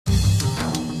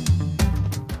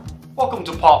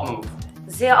Welcome to Popmove,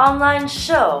 the online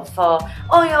show for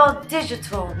all your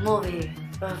digital movie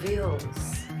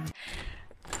reviews.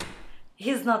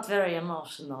 He's not very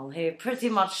emotional. He pretty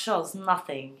much shows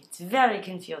nothing. It's very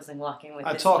confusing working with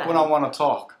I this talk man. when I want to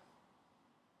talk.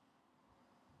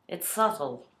 It's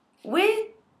subtle.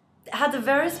 We had a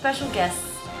very special guest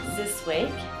this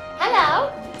week.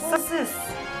 Hello. What's this?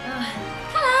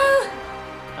 Hello.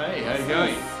 Hey, how you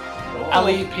going?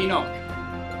 Ally Pinnock.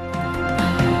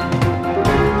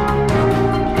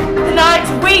 Tonight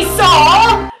we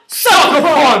saw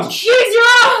Suckerpunch! Use your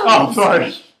own! Oh,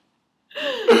 sorry.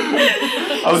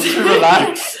 I was too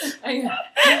relaxed. Don't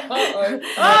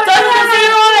see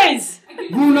your eyes!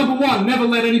 Rule number 1, never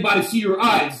let anybody see your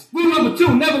eyes. Rule number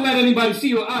 2, never let anybody see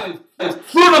your eyes.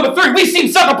 Rule number 3, we've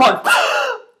seen Suckerpunch!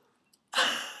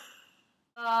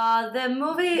 The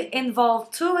movie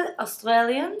involved two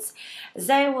Australians.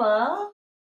 They were...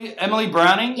 Emily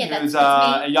Browning, Yeah, who's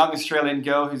that's a young Australian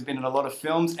girl who's been in a lot of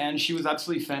films, and she was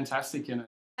absolutely fantastic in it.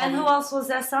 And who else was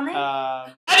there, Sonny?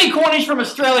 Abbie Cornish from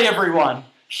Australia, everyone!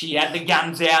 She had the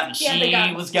guns out and she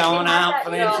was going out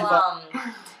for the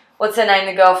What's her name,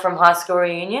 the girl from High School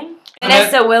Reunion?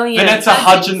 Vanessa Williams. Vanessa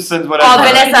Hutchinson, whatever. Oh,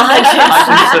 Vanessa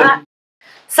Hutchinson.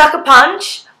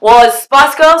 Suckerpunch was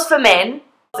Spice Girls for men.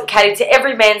 It catered to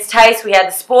every man's taste. We had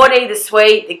the sporty, the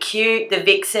sweet, the cute, the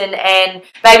vixen, and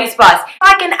Baby Spice.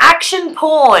 Like an action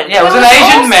porn. Yeah, it was an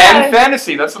Asian man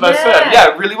fantasy, that's what I said. Yeah,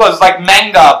 it really was. Like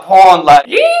manga, porn, like...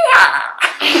 Yeah!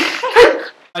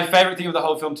 My favourite thing of the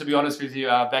whole film, to be honest with you,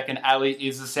 Beck and Ally,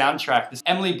 is the soundtrack.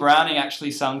 Emily Browning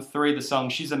actually sung 3 of the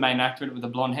songs. She's the main actor with the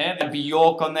blonde hair. There'd be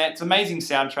York on there. It's an amazing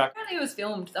soundtrack. Apparently it was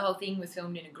filmed, the whole thing was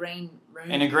filmed in a green room.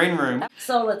 In a green room.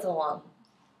 So, little one,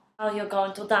 now you're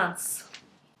going to dance.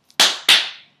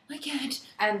 I can't.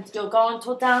 And you're going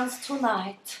to dance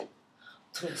tonight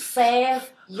to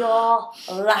save your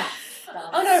life.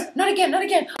 Oh no, not again, not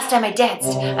again. Last time I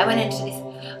danced, I went into this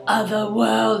other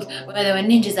world where there were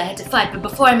ninjas I had to fight. But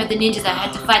before I met the ninjas I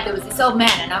had to fight, there was this old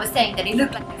man, and I was saying that he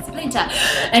looked like a splinter.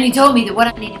 And he told me that what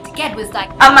I needed to get was like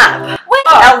a map.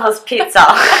 Elvis Pizza.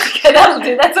 Okay, that'll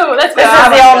do. That's all. That's This is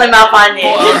the only map I need.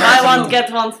 Buy one, get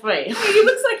one free. He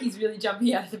looks like he's really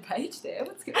jumping out of the page there.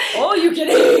 What's good? All you can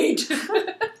eat.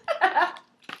 I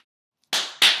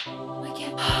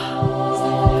can't.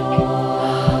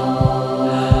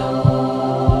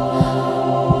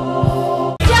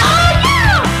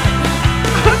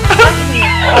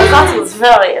 Oh, that was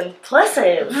very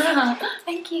impressive.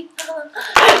 Thank you.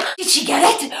 Did she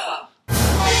get it?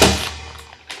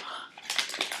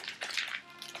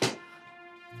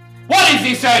 What is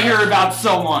this I hear about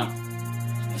someone?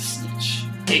 A snitch.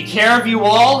 Take care of you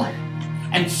all,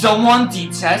 and someone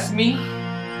detests me?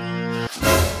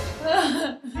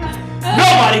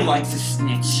 Nobody likes a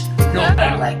snitch.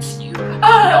 Nobody likes you.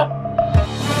 No.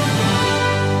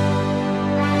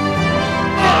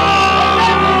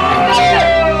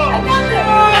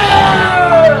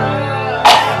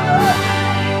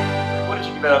 What did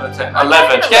you give it out of 10?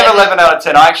 11. She gave it 11 out of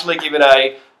 10. I actually give it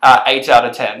a 8 out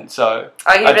of 10. So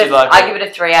I give it a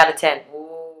 3 out of 10.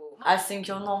 Ooh. I think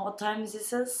you know what time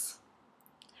this is.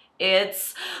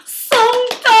 It's song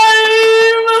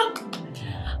time!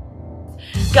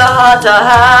 Gotta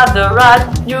have the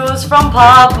right news from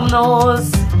Popmove.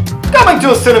 coming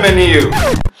to a cinema near you.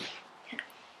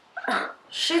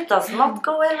 She does not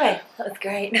go away. That's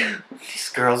great. This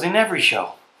girl's in every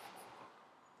show.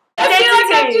 I feel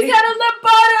like I just had a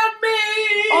lobotomy!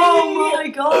 Oh my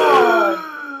god!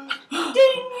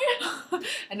 Ding!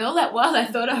 And all that while I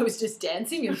thought I was just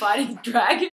dancing and fighting dragons.